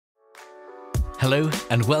Hello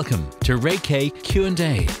and welcome to Ray K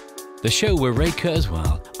Q&A, the show where Ray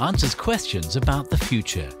Kurzweil answers questions about the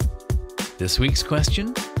future. This week's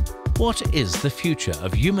question: what is the future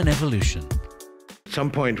of human evolution? At some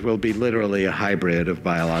point we'll be literally a hybrid of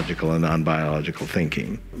biological and non-biological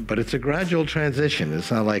thinking. But it's a gradual transition. It's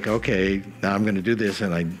not like, okay, now I'm going to do this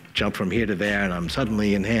and I jump from here to there and I'm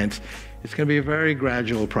suddenly enhanced. It's going to be a very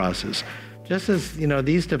gradual process. Just as,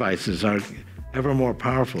 these devices are ever more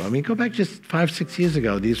powerful. I mean, go back just 5-6 years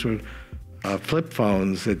ago, these were flip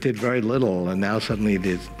phones that did very little, and now suddenly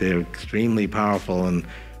they're extremely powerful, and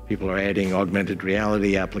people are adding augmented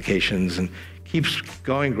reality applications, and keeps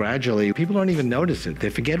going gradually. People don't even notice it. They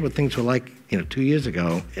forget what things were like, 2 years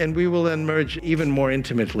ago. And we will then merge even more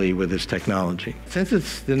intimately with this technology. Since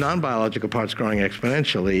it's the non-biological part's growing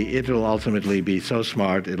exponentially, it will ultimately be so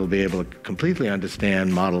smart, it'll be able to completely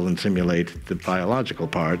understand, model, and simulate the biological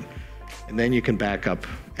part. And then you can back up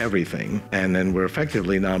everything. And then we're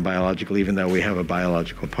effectively non-biological, even though we have a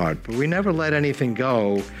biological part. But we never let anything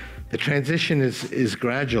go. The transition is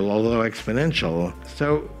gradual, although exponential.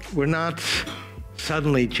 So we're not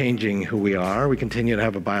suddenly changing who we are. We continue to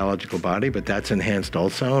have a biological body, but that's enhanced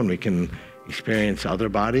also, and we can experience other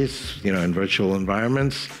bodies, in virtual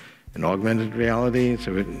environments, in augmented reality,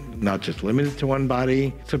 so we're not just limited to one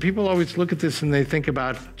body. So people always look at this and they think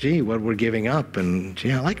about, gee, what we're giving up, and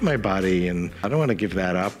gee, I like my body, and I don't want to give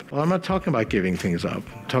that up. Well, I'm not talking about giving things up.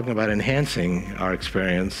 I'm talking about enhancing our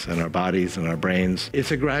experience and our bodies and our brains.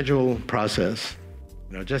 It's a gradual process.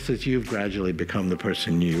 Just as you've gradually become the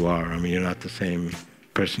person you are. I mean, you're not the same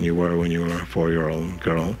person you were when you were a 4-year-old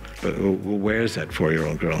girl. But where's that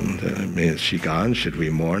 4-year-old girl? I mean, is she gone? Should we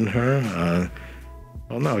mourn her?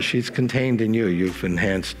 Well, no, she's contained in you. You've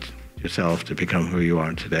enhanced yourself to become who you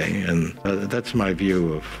are today. And that's my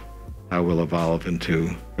view of how we'll evolve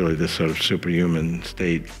into really this sort of superhuman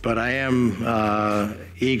state. But I am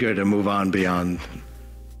eager to move on beyond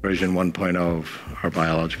version 1.0 of our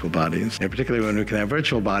biological bodies. And particularly when we can have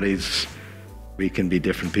virtual bodies, we can be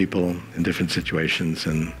different people in different situations,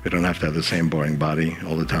 and we don't have to have the same boring body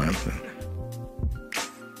all the time.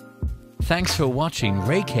 Thanks for watching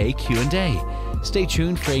Ray K Q&A. Stay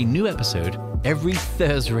tuned for a new episode every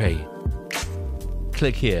Thursday.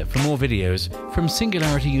 Click here for more videos from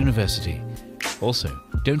Singularity University. Also,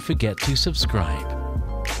 don't forget to subscribe.